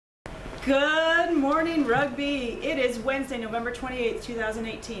Good morning, Rugby. It is Wednesday, November 28th,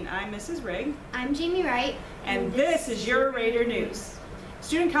 2018. I'm Mrs. Rigg. I'm Jamie Wright. And this is your Raider News.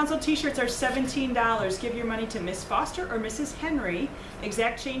 Student Council t-shirts are $17. Give your money to Miss Foster or Mrs. Henry.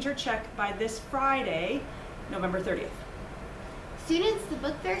 Exact change or check by this Friday, November 30th. Students, the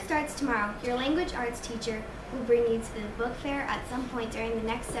book fair starts tomorrow. Your language arts teacher will bring you to the book fair at some point during the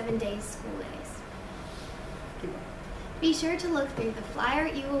next 7 days school days. Be sure to look through the flyer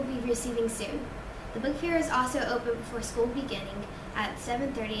you will be receiving soon. The book fair is also open before school beginning at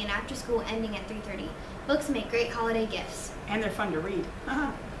 7:30 and after school ending at 3:30. Books make great holiday gifts. And they're fun to read.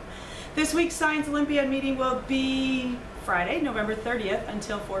 This week's Science Olympiad meeting will be Friday, November 30th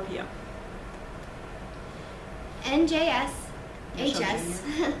until 4 p.m. NJS HS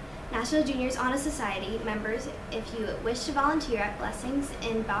National Juniors Honor Society members, if you wish to volunteer at Blessings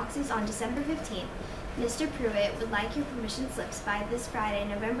in Boxes on December 15th, Mr. Pruitt would like your permission slips by this Friday,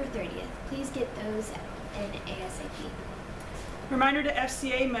 November 30th. Please get those in ASAP. Reminder to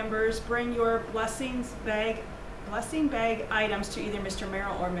FCA members, bring your blessing bag items to either Mr.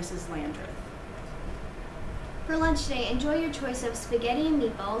 Merrill or Mrs. Landreth. For lunch today, enjoy your choice of spaghetti and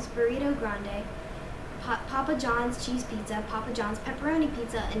meatballs, burrito grande, Papa John's cheese pizza, Papa John's pepperoni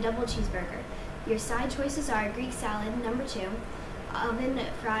pizza, and double cheeseburger. Your side choices are Greek salad, number 2, oven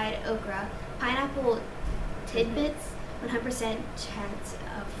fried okra, pineapple tidbits, 100% chance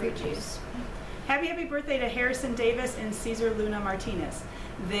of fruit juice. Happy birthday to Harrison Davis and Cesar Luna Martinez.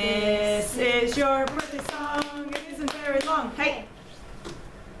 This is your birthday song. It isn't very long. Hey!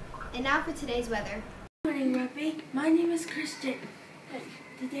 And now for today's weather. Good morning, Rugby. My name is Christian.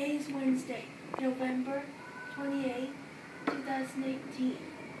 Today is Wednesday, November 28, 2018.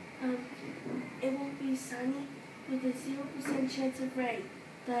 It will be sunny with a 0% chance of rain.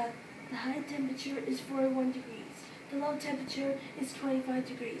 The high temperature is 41 degrees. The low temperature is 25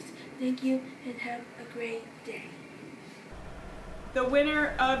 degrees. Thank you and have a great day. The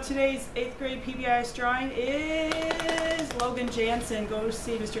winner of today's 8th grade PBIS drawing is Logan Jansen. Go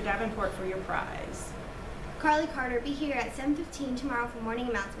see Mr. Davenport for your prize. Carly Carter, be here at 7:15 tomorrow for morning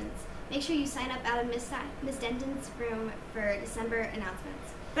announcements. Make sure you sign up out of Miss Denton's room for December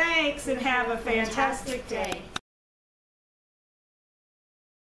announcements. Thanks and have a fantastic day.